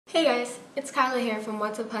Hey guys, it's Kyla here from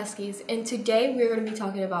What's Up Huskies, and today we're going to be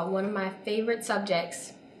talking about one of my favorite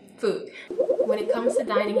subjects, food. When it comes to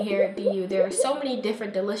dining here at BU, there are so many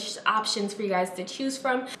different delicious options for you guys to choose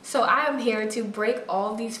from, so I am here to break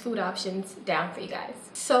all these food options down for you guys.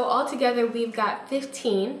 So altogether we've got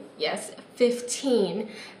 15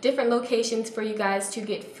 different locations for you guys to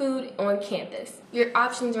get food on campus. Your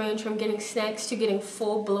options range from getting snacks to getting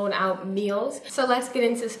full blown out meals. So let's get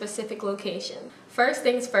into specific locations. First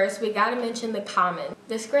things first, we gotta mention the Common.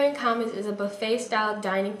 This Grand Commons is a buffet style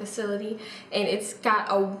dining facility and it's got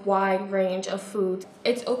a wide range of food.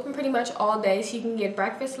 It's open pretty much all day, so you can get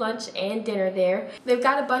breakfast, lunch, and dinner there. They've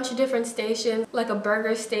got a bunch of different stations, like a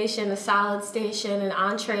burger station, a salad station, an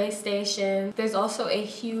entree station. There's also a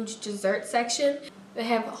huge dessert section. They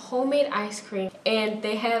have homemade ice cream and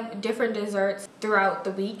they have different desserts throughout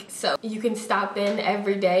the week, so you can stop in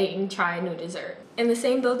every day and try a new dessert. In the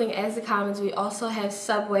same building as the Commons, we also have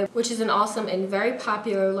Subway, which is an awesome and very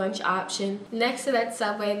popular lunch option. Next to that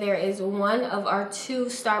Subway, there is one of our 2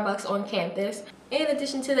 Starbucks on campus. In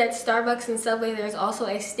addition to that Starbucks and Subway, there's also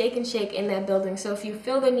a Steak and Shake in that building, so if you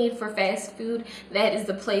feel the need for fast food, that is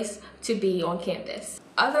the place to be on campus.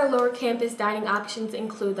 Other lower campus dining options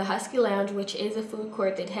include the Husky Lounge, which is a food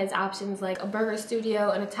court that has options like a burger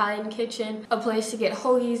studio, an Italian kitchen, a place to get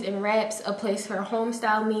hoagies and wraps, a place for home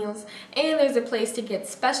style meals, and there's a place to get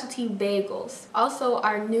specialty bagels. Also,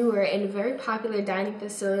 our newer and very popular dining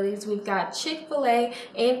facilities, we've got Chick-fil-A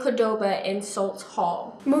and Qdoba in Salts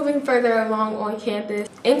Hall. Moving further along on campus,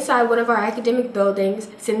 inside one of our academic buildings,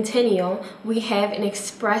 Centennial, we have an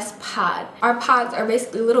express pod. Our pods are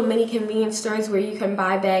basically little mini convenience stores where you can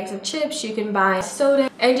buy bags of chips, you can buy soda,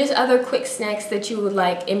 and just other quick snacks that you would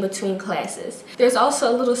like in between classes. There's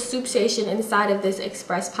also a little soup station inside of this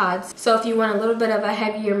express pod, so if you want a little bit of a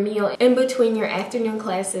heavier meal in between your afternoon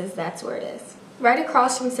classes, that's where it is. Right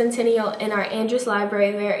across from Centennial in our Andrews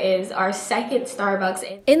Library, there is our second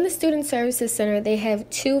Starbucks. In the Student Services Center, they have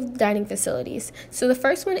 2 dining facilities. So the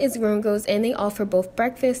first one is Rungo's, and they offer both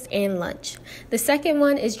breakfast and lunch. The second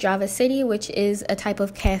one is Java City, which is a type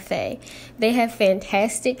of cafe. They have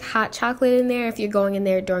fantastic hot chocolate in there if you're going in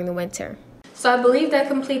there during the winter. So I believe that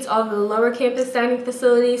completes all of the lower campus dining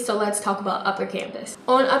facilities, so let's talk about upper campus.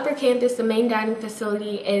 On upper campus, the main dining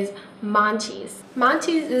facility is Monty's.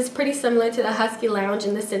 Monty's is pretty similar to the Husky Lounge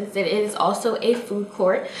in the sense that it is also a food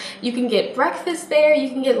court. You can get breakfast there, you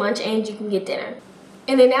can get lunch, and you can get dinner.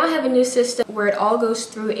 And they now have a new system where it all goes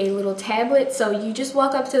through a little tablet. So you just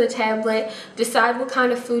walk up to the tablet, decide what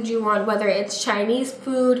kind of food you want, whether it's Chinese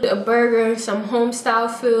food, a burger, some home style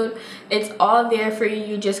food. It's all there for you.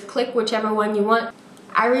 You just click whichever one you want.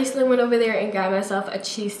 I recently went over there and got myself a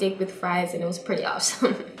cheesesteak with fries, and it was pretty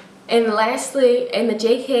awesome. And lastly, in the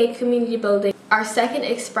JK community building, our second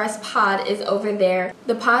express pod is over there.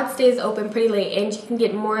 The pod stays open pretty late and you can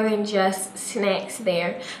get more than just snacks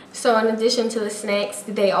there. So in addition to the snacks,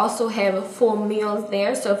 they also have full meals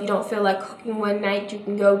there. So if you don't feel like cooking one night, you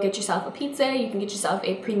can go get yourself a pizza, you can get yourself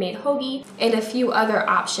a pre-made hoagie, and a few other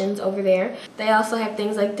options over there. They also have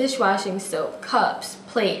things like dishwashing soap, cups,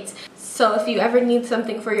 plates. So if you ever need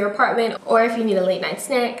something for your apartment or if you need a late night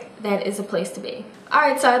snack, that is a place to be.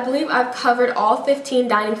 Alright, so I believe I've covered all 15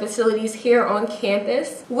 dining facilities here on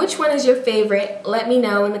campus. Which one is your favorite? Let me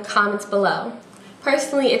know in the comments below.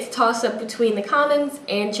 Personally, it's a toss-up between the Commons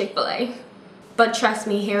and Chick-fil-A. But trust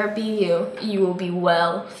me, here at BU, you will be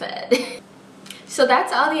well fed. So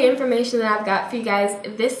that's all the information that I've got for you guys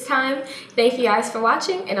this time. Thank you guys for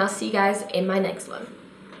watching, and I'll see you guys in my next one.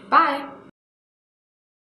 Bye!